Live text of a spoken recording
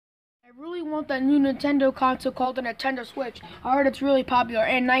I really want that new Nintendo console called the Nintendo Switch. I heard it's really popular,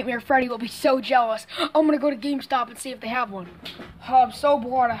 and Nightmare Freddy will be so jealous. I'm gonna go to GameStop and see if they have one. Oh, I'm so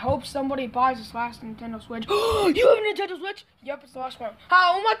bored. I hope somebody buys this last Nintendo Switch. You have a Nintendo Switch? Yep, it's the last one.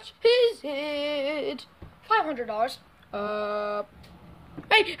 How much is it? $500.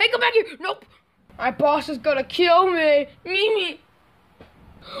 Hey, come back here! Nope. My boss is gonna kill me. Me.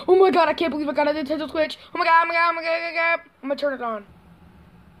 Oh my god, I can't believe I got a Nintendo Switch. Oh my god. I'm gonna turn it on.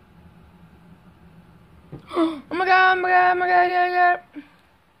 Oh my god.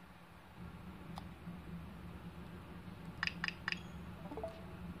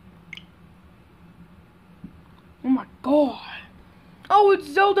 Oh my god. Oh, it's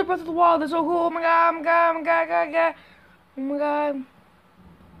Zelda Breath of the Wild. That's so cool. Oh my god. Oh my god. Oh my god.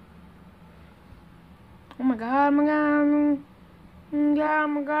 Oh my god.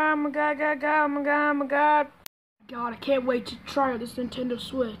 God, I can't wait to try this Nintendo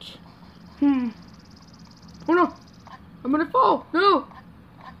Switch. Oh no! I'm gonna fall! No!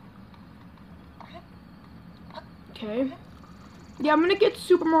 Okay. Yeah, I'm gonna get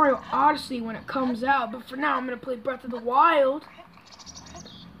Super Mario Odyssey when it comes out, but for now I'm gonna play Breath of the Wild.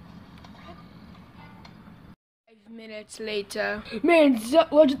 5 minutes later. Man, The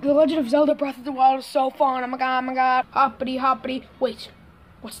Legend of Zelda Breath of the Wild is so fun. Oh my god. Hoppity. Wait,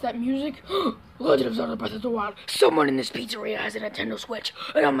 what's that music? Legend of Zelda Breath of the Wild. Someone in this pizzeria has a Nintendo Switch,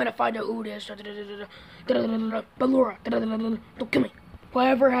 and I'm gonna find out who it is. But Laura, don't kill me.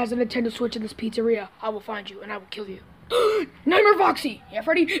 Whoever has a Nintendo Switch in this pizzeria, I will find you and I will kill you. Nightmare Foxy! Yeah,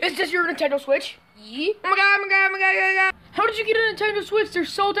 Freddy, is this your Nintendo Switch? Yeah. Oh my god. How did you get a Nintendo Switch? They're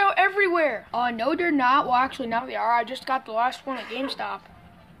sold out everywhere. No, they're not. Well, actually, now they are. I just got the last one at GameStop.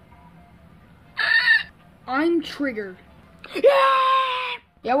 I'm triggered.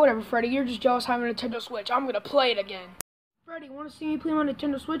 Yeah, whatever, Freddy. You're just jealous having a Nintendo Switch. I'm gonna play it again. Freddy, want to see me play my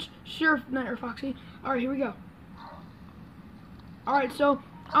Nintendo Switch? Sure, Nightmare Foxy. All right, here we go. All right, so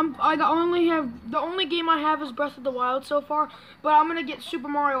the only game I have is Breath of the Wild so far, but I'm gonna get Super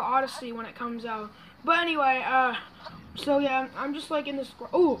Mario Odyssey when it comes out. But anyway, so yeah, I'm just like in this.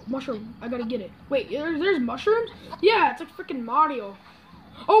 Oh, mushroom! I gotta get it. Wait, there's mushrooms? Yeah, it's like freaking Mario.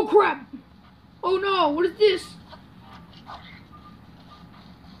 Oh crap! Oh no! What is this?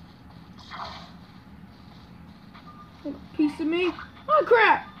 A piece of me? Oh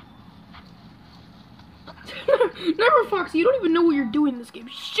crap! Never, Foxy, you don't even know what you're doing in this game.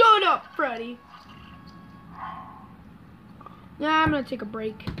 Shut up, Freddy. Yeah, I'm gonna take a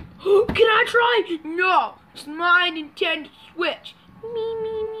break. Can I try? No, it's my Nintendo Switch.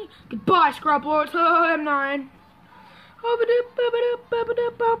 Me. Goodbye, Scrubblords. I'm 9.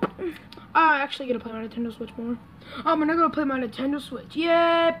 I'm actually gonna play my Nintendo Switch more. I'm gonna go play my Nintendo Switch.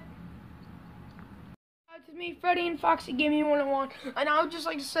 Yep. It's me, Freddy and Foxy Gaming 101, and I would just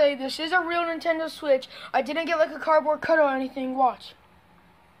like to say this is a real Nintendo Switch. I didn't get like a cardboard cutout or anything. Watch.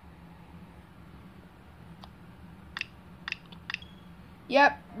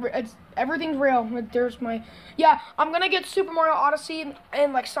 Yep, everything's real. There's my I'm gonna get Super Mario Odyssey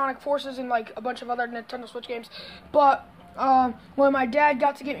and like Sonic Forces and like a bunch of other Nintendo Switch games. But when my dad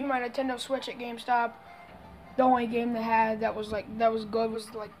got to get me my Nintendo Switch at GameStop, the only game they had that was good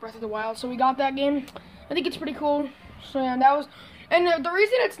was like Breath of the Wild. So we got that game. I think it's pretty cool. So yeah, and the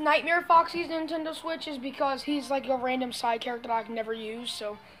reason it's Nightmare Foxy's Nintendo Switch is because he's like a random side character that I can never use.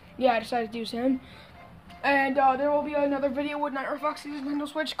 So yeah, I decided to use him. And there will be another video with Nightmare Foxy's Nintendo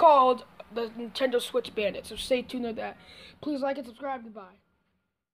Switch called the Nintendo Switch Bandit. So stay tuned to that. Please like and subscribe. Goodbye.